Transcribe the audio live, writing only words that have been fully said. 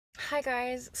Hi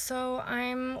guys, so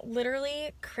I'm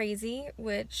literally crazy,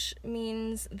 which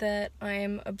means that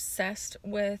I'm obsessed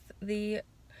with the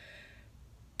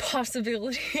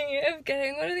possibility of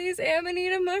getting one of these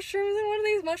Amanita mushrooms in one of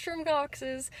these mushroom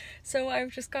boxes. So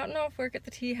I've just gotten off work at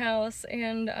the tea house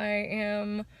and I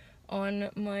am on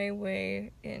my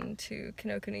way into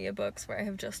Kinokuniya Books, where I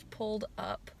have just pulled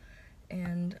up,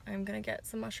 and I'm gonna get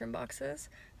some mushroom boxes.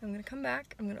 I'm gonna come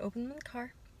back, I'm gonna open them in the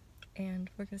car, and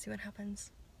we're gonna see what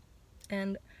happens.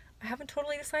 And I haven't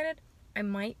totally decided. I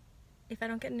might, if I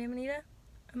don't get an Amanita,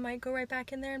 I might go right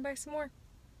back in there and buy some more.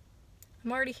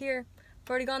 I'm already here. I've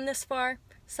already gone this far.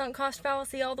 Sunk cost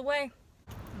fallacy all the way.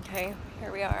 Okay, here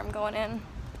we are. I'm going in.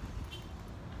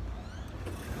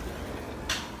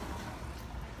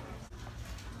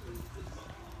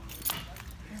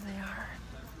 Here they are.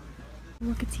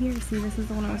 Look, it's here. See, this is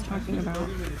the one I was talking about.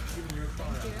 You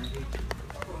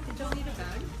don't need a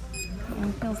bag. That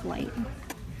one feels light.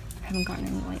 I haven't gotten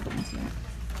any light ones yet.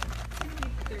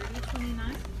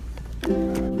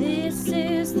 30.29. This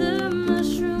is the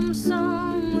mushroom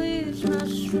song. Which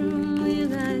mushroom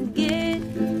will I get?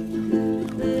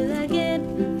 Will I get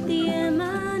the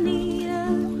Amanita?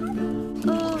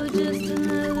 Or just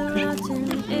another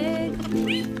rotten egg?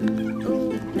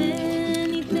 Oh,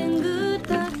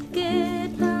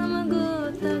 benitengutake,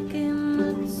 tamagotake,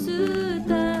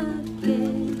 matsutake,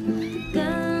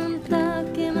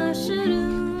 gantake mushroom.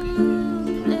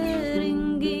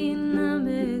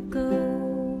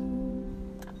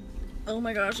 Oh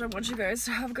my gosh, I want you guys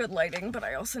to have good lighting, but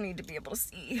I also need to be able to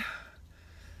see.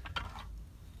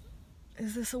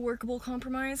 Is this a workable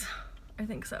compromise? I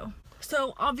think so.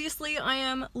 So obviously I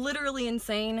am literally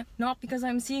insane, not because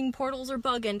I'm seeing portals or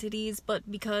bug entities, but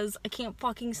because I can't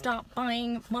fucking stop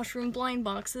buying mushroom blind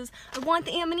boxes. I want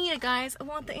the Amanita, guys. I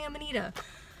want the Amanita.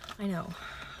 I know.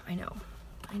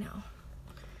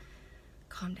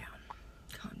 Calm down.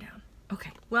 Calm down.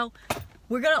 Okay, well,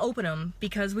 we're gonna open them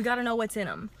because we gotta know what's in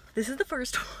them. This is the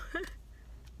first one.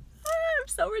 I'm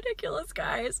so ridiculous,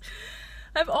 guys.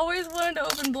 I've always wanted to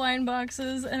open blind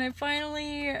boxes, and I've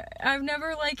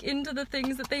never like into the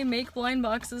things that they make blind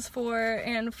boxes for,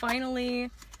 and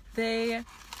finally they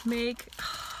make,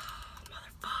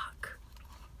 motherfuck.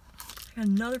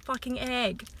 Another fucking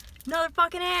egg. Another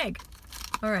fucking egg.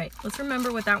 All right, let's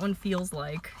remember what that one feels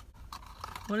like.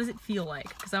 What does it feel like?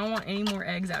 Because I don't want any more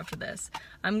eggs after this.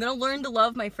 I'm gonna learn to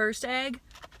love my first egg.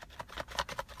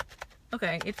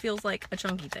 Okay, it feels like a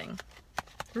chunky thing.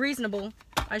 Reasonable.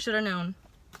 I should have known.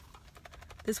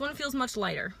 This one feels much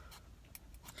lighter.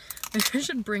 Maybe I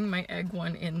should bring my egg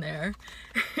one in there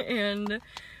and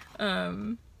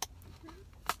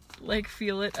like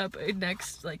feel it up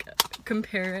next, like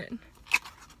compare it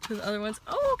to the other ones.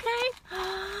 Oh, okay.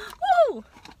 Oh,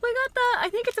 we got the, I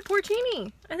think it's a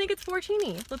porcini.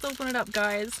 Let's open it up,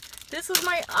 guys. This was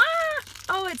my,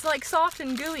 oh, it's like soft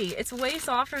and gooey. It's way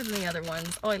softer than the other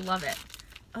ones. Oh, I love it.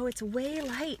 Oh, it's way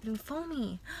light and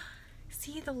foamy.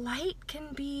 See, the light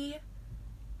can be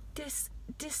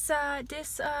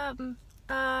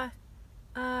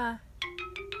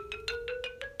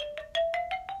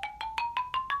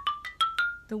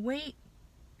the weight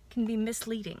can be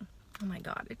misleading. Oh my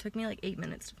god, it took me like 8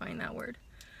 minutes to find that word.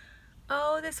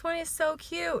 Oh, this one is so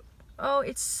cute. Oh,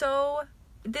 it's so,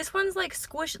 this one's like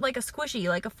squish, like a squishy,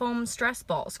 like a foam stress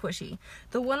ball squishy.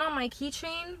 The one on my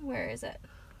keychain, where is it?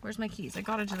 Where's my keys? I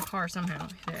got into the car somehow.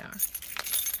 Here they are.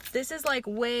 This is like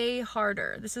way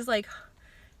harder. This is like,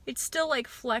 it's still like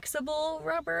flexible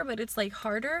rubber, but it's like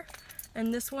harder.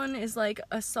 And this one is like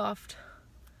a soft,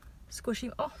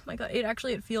 squishy. Oh my god,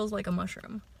 it feels like a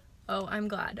mushroom. Oh, I'm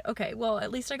glad. Okay, well,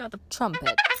 at least I got the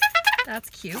trumpet. That's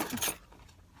cute.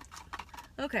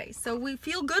 Okay, so we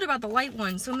feel good about the light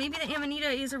one, so maybe the Amanita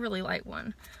is a really light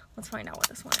one. Let's find out what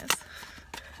this one is.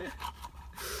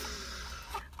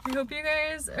 I hope you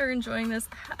guys are enjoying this.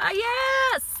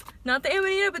 Yes! Not the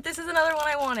Amanita, but this is another one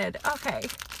I wanted. Okay.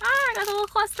 I got the little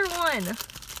cluster one.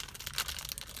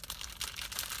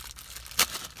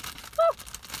 Woo!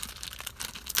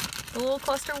 The little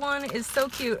cluster one is so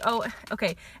cute. Oh,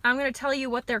 okay. I'm going to tell you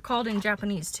what they're called in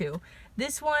Japanese, too.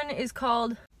 This one is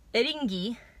called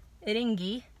eringi,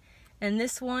 and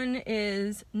this one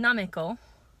is nameko.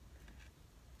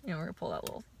 And we're going to pull that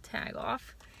little tag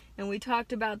off. And we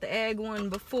talked about the egg one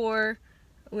before,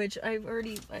 which I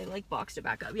like boxed it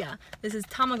back up. Yeah, this is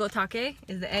tamagotake,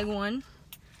 is the egg one.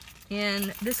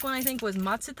 And this one I think was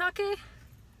matsutake.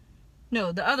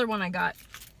 No, the other one I got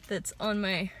that's on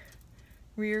my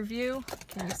rear view.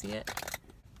 Can you see it?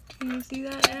 Can you see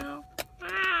that now?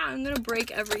 I'm gonna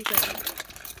break everything.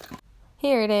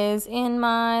 Here it is in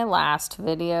my last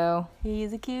video.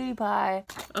 He's a cutie pie.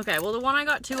 Okay, well the one I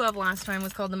got 2 of last time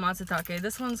was called the matsutake.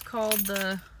 This one's called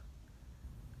the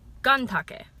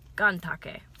gantake.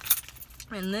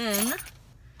 And then,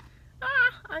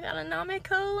 I got a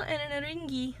nameko and an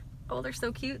eringi. Oh, they're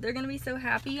so cute. They're gonna be so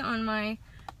happy on my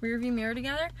rear view mirror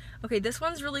together. Okay, this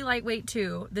one's really lightweight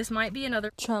too. This might be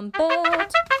another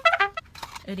trumpet.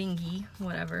 Eringi,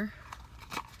 whatever.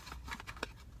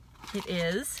 It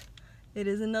is. It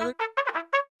is another.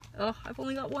 Oh, I've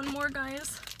only got one more,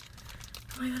 guys.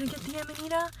 Am I gonna get the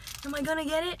Amanita? Am I gonna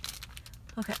get it?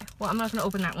 Okay, well, I'm not gonna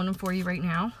open that one for you right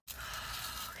now.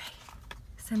 Okay,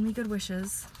 send me good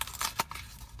wishes.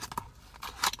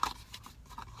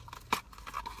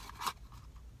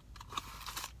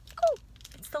 Oh,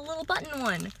 it's the little button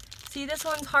one. See, this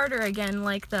one's harder again,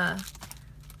 like the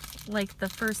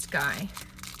first guy.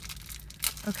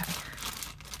 Okay.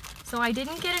 So I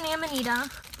didn't get an Amanita,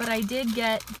 but I did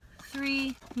get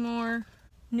 3 more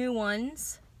new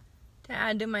ones to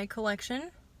add to my collection.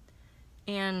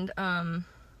 And I'm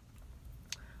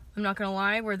not gonna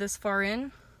lie, we're this far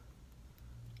in.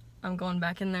 I'm going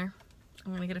back in there.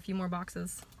 I'm gonna get a few more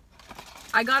boxes.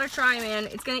 I gotta try, man.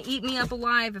 It's gonna eat me up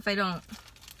alive if I don't.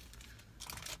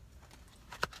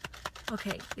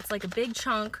 Okay, it's like a big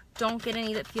chunk. Don't get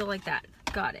any that feel like that.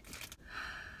 Got it.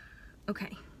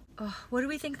 Okay. Oh, what do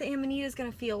we think the Amanita is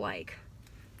gonna feel like?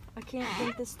 I can't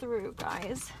think this through,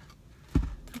 guys.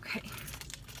 Okay.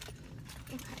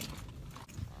 Okay.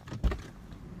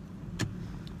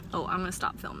 Oh, I'm gonna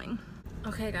stop filming.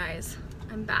 Okay, guys,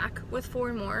 I'm back with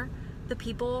 4 more. The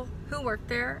people who work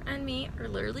there and me are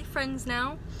literally friends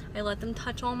now. I let them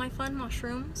touch all my fun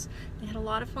mushrooms. They had a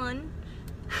lot of fun.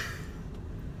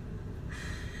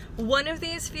 One of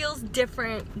these feels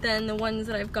different than the ones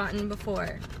that I've gotten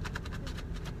before.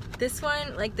 This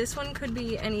one, like this one could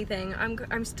be anything.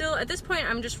 I'm still, at this point,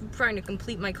 I'm just trying to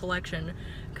complete my collection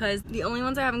because the only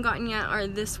ones I haven't gotten yet are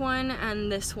this one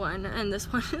and this one. And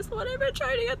this one is what I've been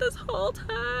trying to get this whole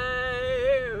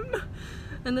time.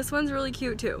 And this one's really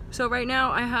cute too. So right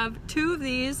now I have 2 of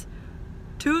these,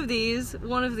 2 of these,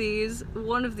 1 of these,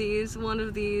 1 of these, 1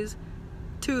 of these,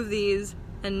 2 of these,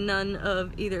 and none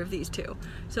of either of these 2.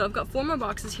 So I've got 4 more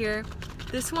boxes here.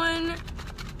 This one,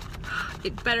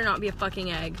 it better not be a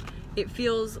fucking egg. It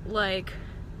feels like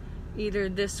either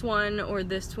this one or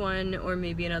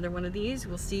maybe another one of these.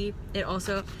 We'll see. It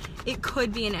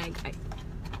could be an egg.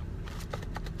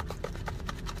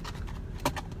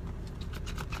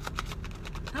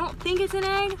 I don't think it's an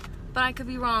egg, but I could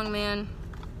be wrong, man.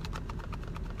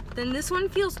 Then this one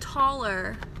feels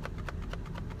taller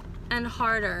and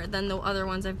harder than the other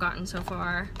ones I've gotten so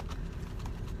far.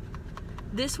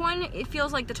 This one, it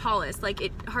feels like the tallest. Like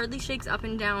it hardly shakes up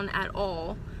and down at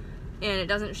all, and it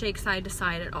doesn't shake side to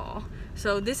side at all.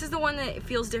 So this is the one that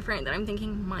feels different that I'm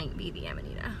thinking might be the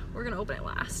Amanita. We're gonna open it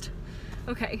last.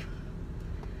 Okay.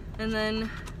 And then,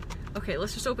 okay,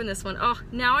 let's just open this one. Oh,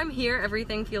 now I'm here,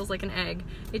 everything feels like an egg.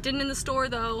 It didn't in the store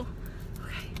though.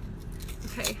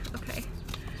 Okay.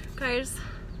 Guys,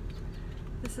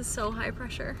 this is so high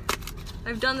pressure.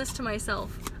 I've done this to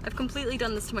myself. I've completely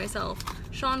done this to myself.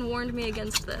 Sean warned me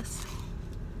against this.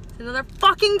 It's another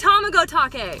fucking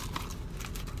Tamagotake!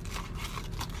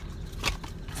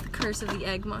 It's the curse of the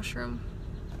egg mushroom.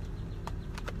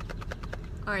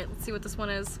 Alright, let's see what this one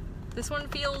is. This one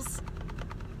feels,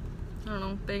 I don't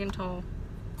know, big and tall.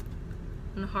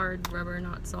 And hard rubber,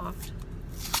 not soft.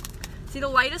 See, the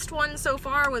lightest one so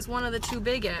far was one of the 2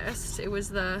 biggest. It was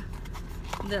the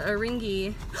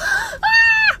eringi.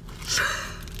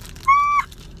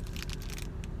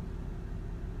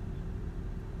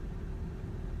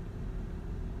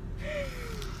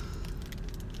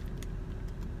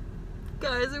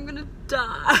 Guys, I'm gonna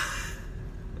die.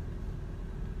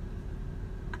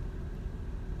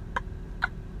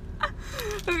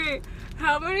 Okay,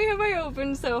 how many have I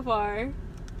opened so far?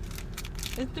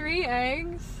 3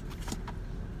 eggs,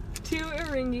 2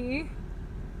 eringi,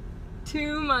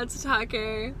 2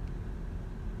 matsutake,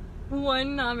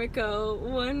 1 nameko,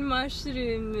 1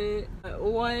 mushroom,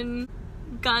 1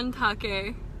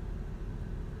 gantake.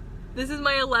 This is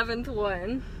my 11th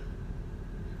one.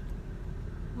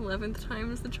 11th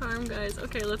time is the charm, guys.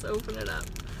 Okay, let's open it up.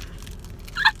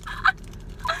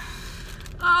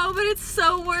 Oh, but it's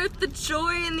so worth the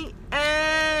joy in the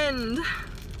end.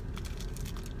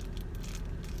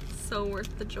 So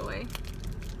worth the joy.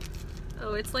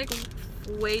 Oh, it's like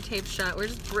way taped shut. We're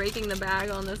just breaking the bag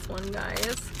on this one,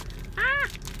 guys. Ah!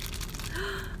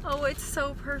 Oh, it's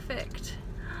so perfect.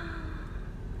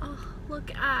 Oh,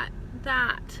 look at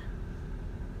that.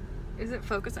 Is it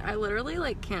focusing? I literally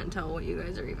like can't tell what you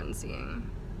guys are even seeing.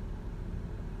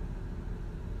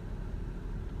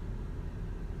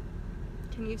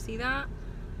 Can you see that?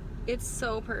 It's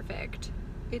so perfect.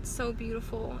 It's so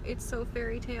beautiful. It's so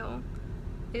fairy tale.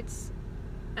 It's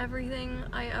everything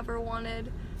I ever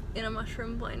wanted in a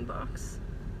mushroom blind box.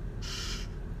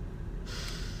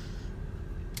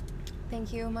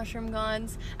 Thank you, mushroom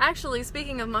gods. Actually,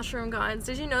 speaking of mushroom gods,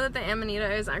 did you know that the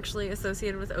Amanita is actually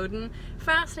associated with Odin?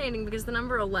 Fascinating, because the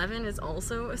number 11 is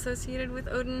also associated with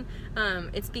Odin.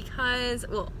 It's because,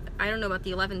 well, I don't know about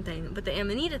the 11 thing, but the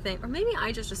Amanita thing, or maybe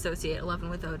I just associate 11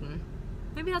 with Odin.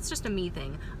 Maybe that's just a me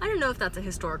thing. I don't know if that's a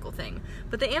historical thing.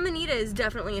 But the Amanita is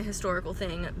definitely a historical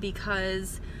thing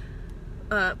because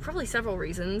probably several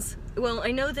reasons. Well,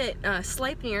 I know that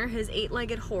Sleipnir, his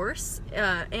 8-legged horse,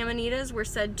 Amanitas were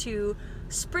said to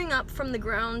spring up from the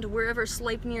ground wherever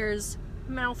Sleipnir's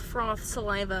mouth froth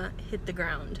saliva hit the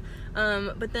ground.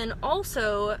 But then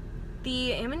also,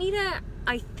 the Amanita,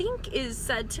 I think, is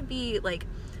said to be like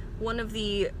one of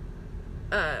the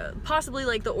possibly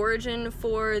like the origin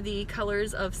for the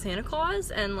colors of Santa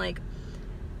Claus, and like,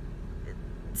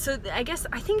 so I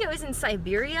think it was in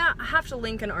Siberia. I have to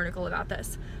link an article about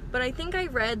this, but I think I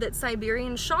read that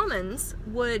Siberian shamans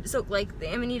would, so like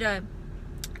the Amanita,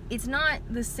 it's not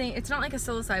the same, it's not like a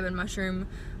psilocybin mushroom,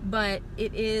 but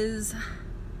it is,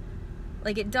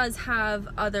 like, it does have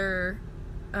other,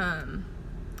 I don't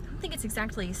think it's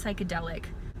exactly psychedelic,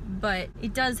 but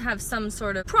it does have some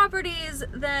sort of properties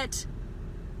that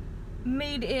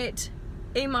made it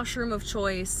a mushroom of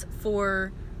choice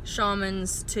for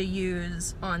shamans to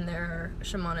use on their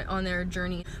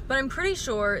journey. But I'm pretty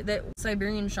sure that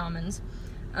Siberian shamans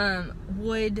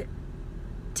would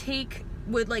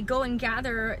go and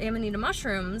gather Amanita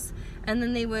mushrooms, and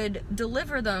then they would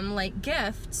deliver them like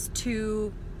gifts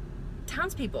to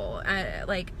townspeople,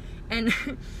 and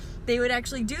they would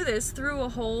actually do this through a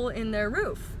hole in their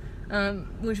roof,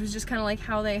 which was just kind of like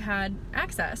how they had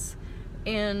access.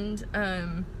 And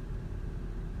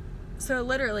so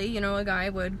literally, you know, a guy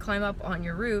would climb up on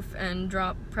your roof and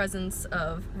drop presents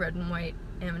of red and white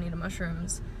Amanita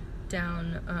mushrooms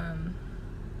down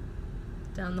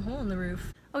the hole in the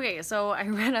roof. Okay, so I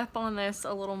read up on this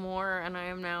a little more, and I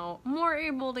am now more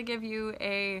able to give you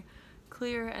a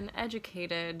clear and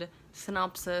educated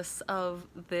synopsis of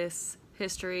this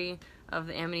history of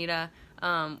the Amanita,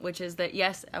 which is that,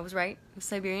 yes, I was right,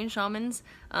 Siberian shamans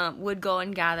would go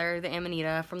and gather the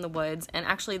Amanita from the woods, and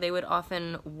actually they would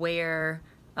often wear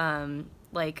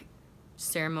like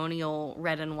ceremonial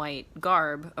red and white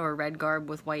garb, or red garb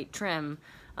with white trim,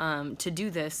 to do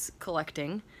this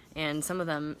collecting, and some of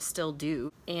them still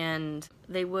do. And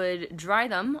they would dry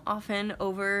them often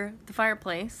over the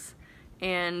fireplace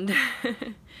and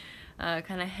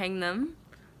kind of hang them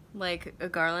like a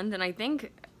garland. And I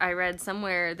think I read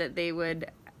somewhere that they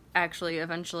would actually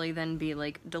eventually then be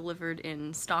like delivered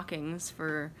in stockings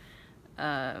for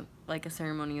like a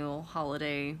ceremonial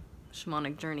holiday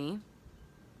shamanic journey.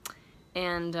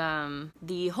 And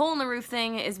the hole in the roof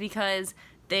thing is because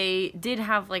they did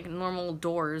have like normal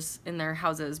doors in their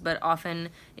houses, but often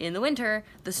in the winter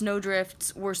the snow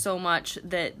drifts were so much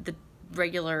that the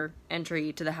regular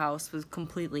entry to the house was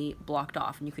completely blocked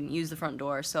off and you couldn't use the front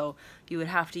door, so you would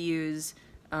have to use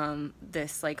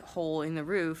this like hole in the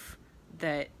roof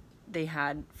that they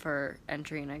had for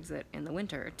entry and exit in the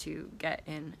winter to get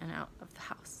in and out of the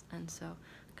house. And so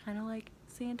kind of like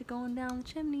Santa going down the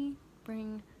chimney,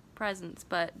 bring presents,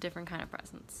 but different kind of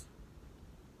presents.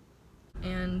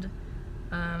 And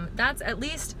that's at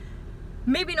least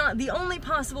maybe not the only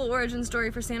possible origin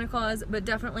story for Santa Claus, but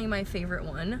definitely my favorite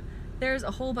one. There's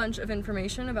a whole bunch of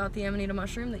information about the Amanita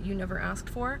mushroom that you never asked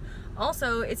for.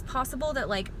 Also, it's possible that,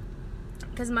 like,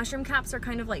 because mushroom caps are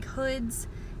kind of like hoods,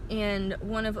 and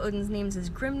one of Odin's names is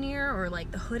Grimnir, or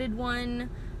like the hooded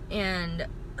one, and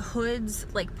hoods,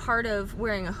 like, part of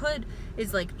wearing a hood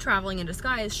is like traveling in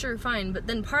disguise, sure, fine, but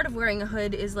then part of wearing a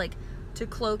hood is like to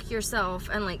cloak yourself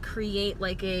and like create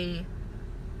like a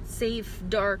safe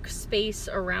dark space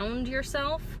around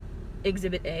yourself,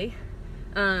 exhibit A,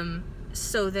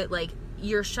 so that like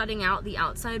you're shutting out the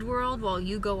outside world while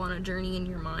you go on a journey in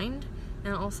your mind.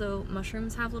 And also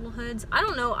mushrooms have little hoods. I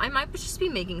don't know, I might just be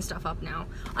making stuff up now.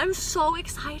 I'm so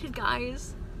excited,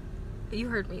 guys. You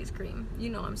heard me scream, you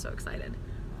know I'm so excited.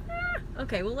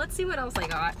 Okay, well, let's see what else I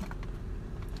got,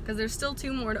 because there's still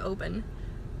 2 more to open.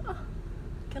 Oh,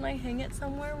 can I hang it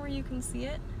somewhere where you can see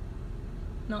it?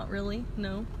 Not really,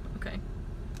 no? Okay.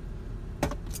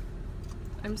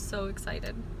 I'm so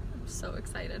excited. I'm so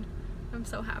excited. I'm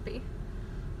so happy.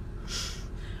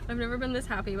 I've never been this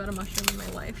happy about a mushroom in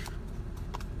my life.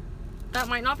 That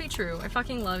might not be true. I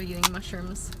fucking love eating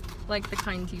mushrooms. Like the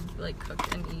kind you like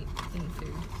cook and eat in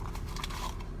food.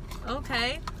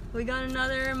 Okay. We got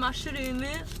another mushroom,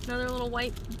 another little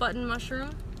white button mushroom.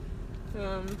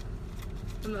 I'm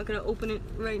not gonna open it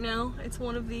right now. It's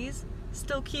one of these.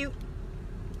 Still cute.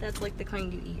 That's like the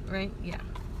kind you eat, right? Yeah.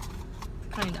 The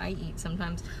kind I eat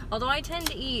sometimes. Although I tend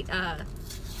to eat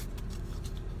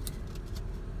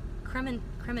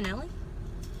creminelli?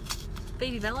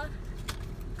 Baby Bella?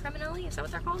 Creminelli? Is that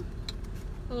what they're called?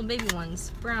 Little baby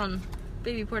ones. Brown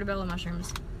baby portobello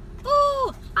mushrooms.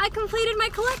 Oh! I completed my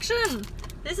collection!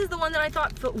 This is the one that I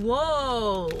thought,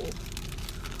 whoa!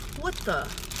 What the?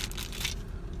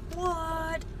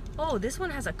 What? Oh, this one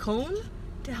has a cone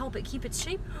to help it keep its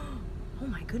shape? Oh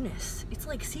my goodness. It's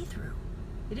like see-through.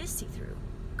 It is see-through.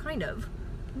 Kind of.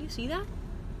 Can you see that?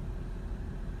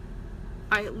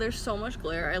 There's so much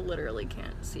glare, I literally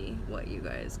can't see what you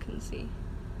guys can see.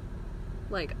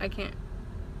 Like, I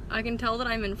can tell that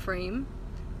I'm in frame,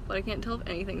 but I can't tell if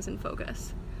anything's in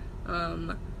focus.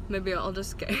 Maybe I'll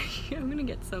just get, I'm gonna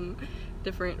get some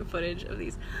different footage of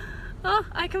these. Oh,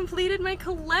 I completed my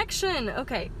collection!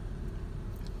 Okay,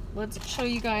 let's show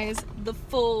you guys the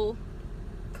full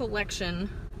collection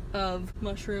of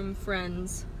mushroom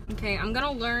friends. Okay, I'm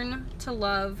gonna learn to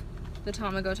love the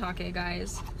benitengutake,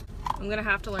 guys. I'm gonna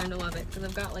have to learn to love it because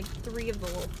I've got like 3 of the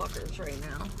little fuckers right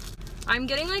now. I'm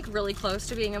getting like really close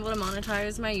to being able to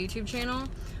monetize my YouTube channel,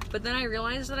 but then I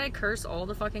realized that I curse all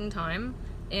the fucking time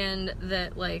and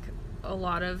that like a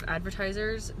lot of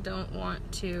advertisers don't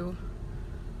want to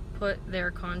put their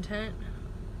content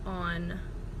on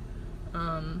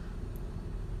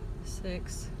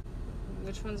 6.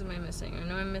 Which ones am I missing? I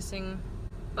know I'm missing,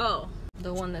 oh,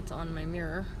 the one that's on my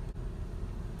mirror.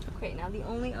 Okay, now the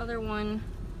only other one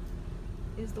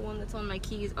is the one that's on my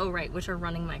keys. Oh right, which are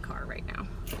running my car right now.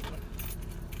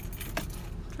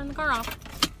 Turn the car off.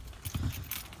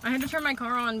 I had to turn my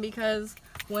car on because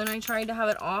when I tried to have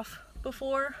it off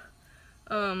before,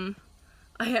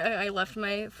 I left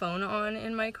my phone on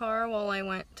in my car while I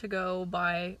went to go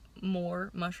buy more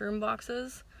mushroom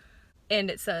boxes, and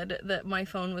it said that my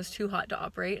phone was too hot to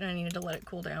operate and I needed to let it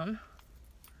cool down.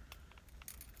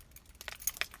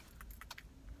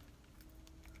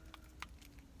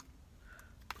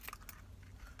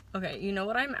 Okay, you know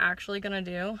what I'm actually gonna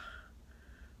do?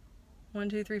 1,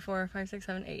 2, 3, 4, 5, 6,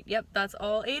 7, 8. Yep, that's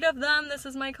all 8 of them. This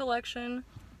is my collection.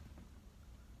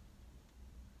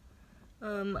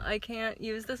 I can't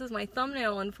use this as my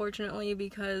thumbnail, unfortunately,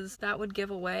 because that would give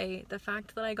away the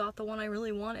fact that I got the one I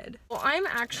really wanted. Well, I'm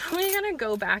actually gonna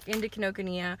go back into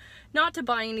Kinokuniya, not to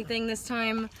buy anything this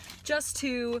time, just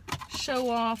to show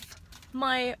off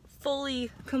my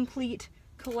fully complete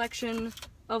collection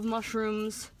of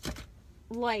mushrooms,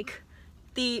 like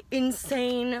the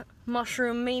insane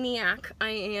mushroom maniac I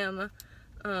am.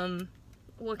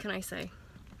 What can I say?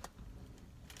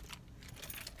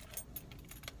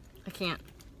 I can't.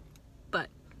 But,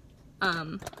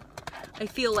 I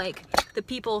feel like the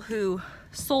people who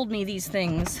sold me these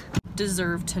things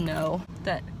deserve to know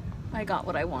that I got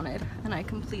what I wanted and I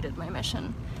completed my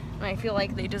mission. And I feel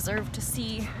like they deserve to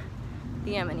see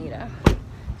the Amanita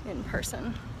in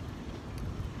person.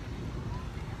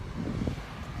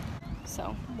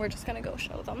 So we're just gonna go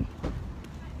show them.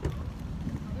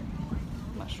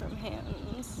 Mushroom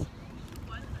hands.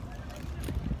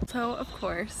 So of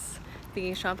course,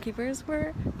 the shopkeepers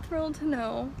were thrilled to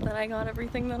know that I got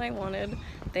everything that I wanted.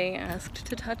 They asked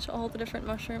to touch all the different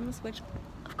mushrooms, which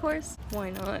of course,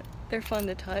 why not? They're fun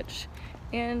to touch.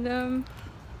 And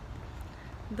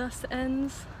thus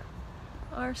ends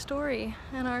our story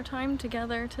and our time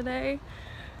together today.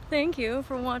 Thank you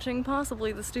for watching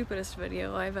possibly the stupidest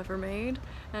video I've ever made,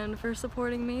 and for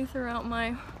supporting me throughout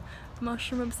my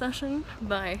mushroom obsession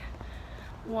by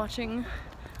watching,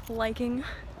 liking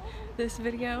this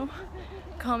video,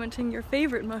 commenting your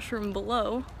favorite mushroom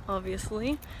below,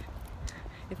 obviously.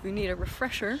 If you need a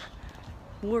refresher,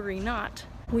 worry not.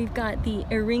 We've got the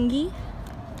eringi,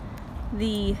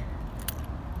 the,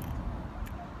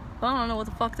 I don't know what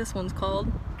the fuck this one's called.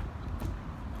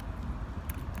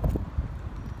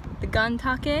 The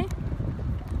gantake,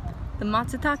 the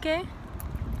matsutake,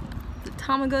 the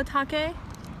benitengutake,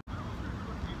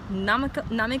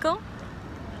 namiko,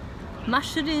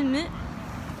 mushroom,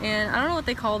 and I don't know what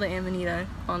they call the Amanita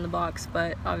on the box,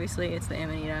 but obviously it's the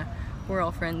Amanita. We're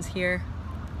all friends here.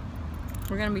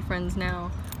 We're gonna be friends now.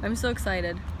 I'm so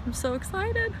excited. I'm so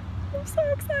excited. I'm so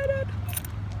excited.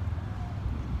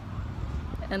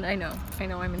 And I know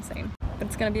I'm insane, but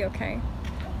it's gonna be okay.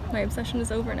 My obsession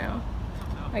is over now.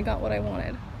 I got what I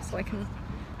wanted, so I can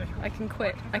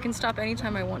quit. I can stop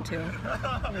anytime I want to.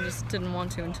 I just didn't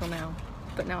want to until now,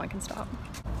 but now I can stop.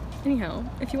 Anyhow,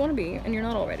 if you want to be, and you're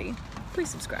not already, please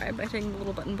subscribe by hitting the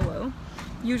little button below.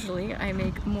 Usually I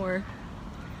make more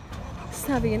less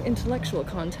savvy and intellectual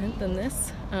content than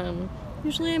this.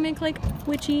 Usually I make like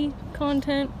witchy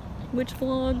content, witch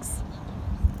vlogs.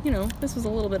 You know, this was a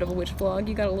little bit of a witch vlog.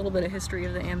 You got a little bit of history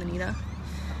of the Amanita.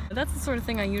 That's the sort of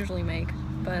thing I usually make,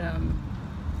 but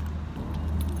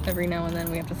every now and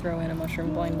then we have to throw in a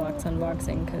mushroom blind box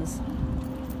unboxing because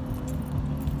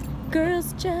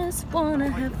girls just wanna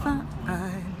have fun.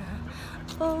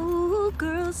 Oh,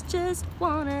 girls just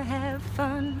wanna have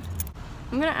fun.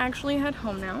 I'm gonna actually head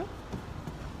home now,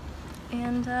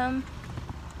 and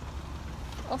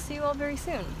I'll see you all very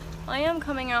soon. I am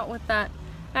coming out with that.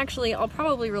 Actually, I'll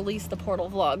probably release the portal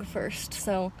vlog first,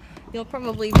 so you'll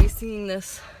probably be seeing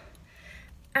this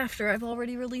after I've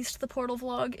already released the portal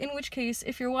vlog, in which case,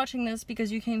 if you're watching this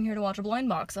because you came here to watch a blind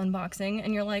box unboxing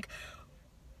and you're like,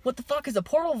 what the fuck is a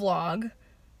portal vlog?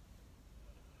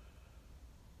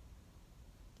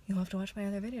 You'll have to watch my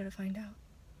other video to find out.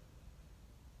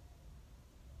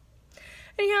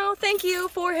 Anyhow, thank you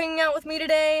for hanging out with me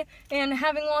today and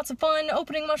having lots of fun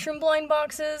opening mushroom blind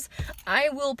boxes. I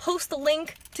will post the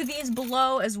link to these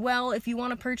below as well if you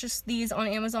want to purchase these on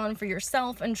Amazon for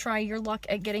yourself and try your luck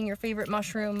at getting your favorite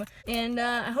mushroom. And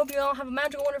I hope you all have a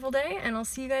magical, wonderful day, and I'll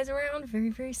see you guys around very,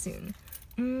 very soon.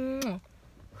 Mwah.